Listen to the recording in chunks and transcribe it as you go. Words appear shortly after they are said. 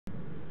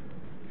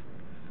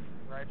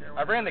right there?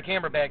 I ran the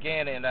camera back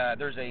in, and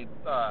there's a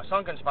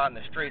sunken spot in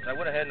the streets. I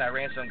went ahead and I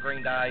ran some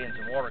green dye and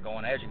some water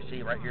going. As you can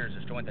see, right here is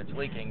this joint that's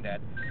leaking that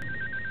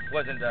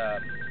wasn't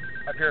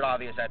appeared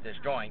obvious at this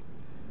joint.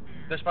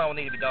 This spot will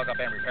need to be dug up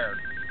and repaired.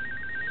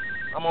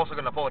 I'm also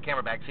going to pull the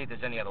camera back, see if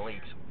there's any other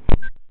leaks.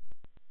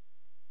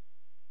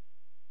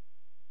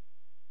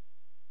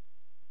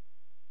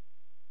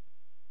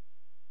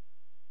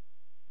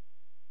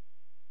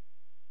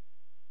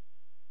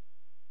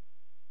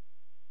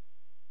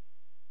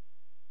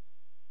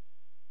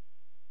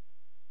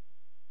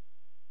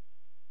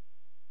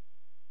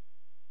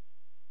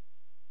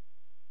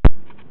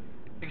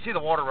 You can see the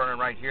water running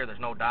right here. There's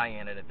no dye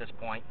in it at this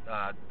point.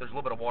 There's a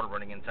little bit of water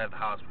running inside the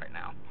house right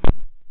now.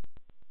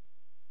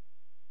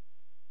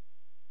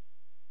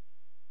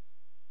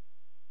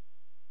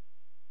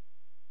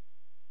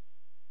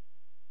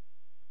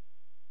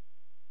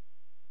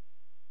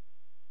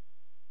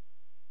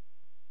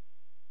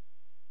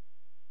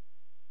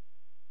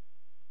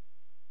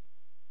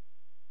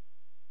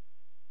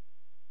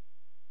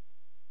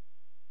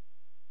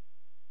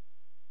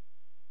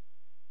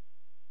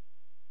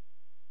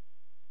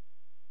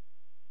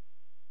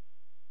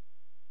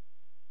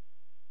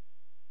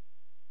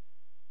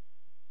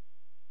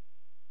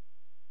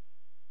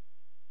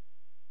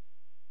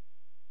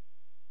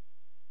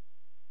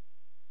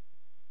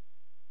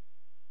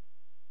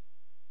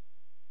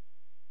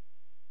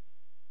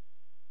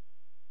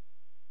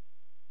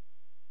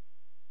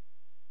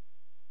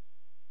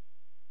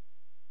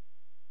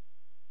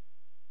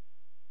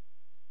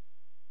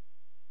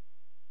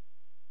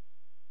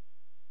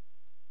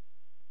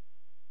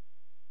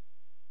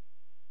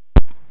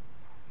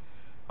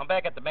 I'm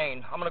back at the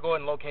main. I'm going to go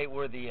ahead and locate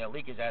where the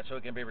leak is at so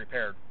it can be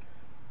repaired.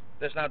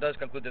 This now does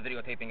conclude the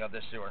videotaping of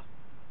this sewer.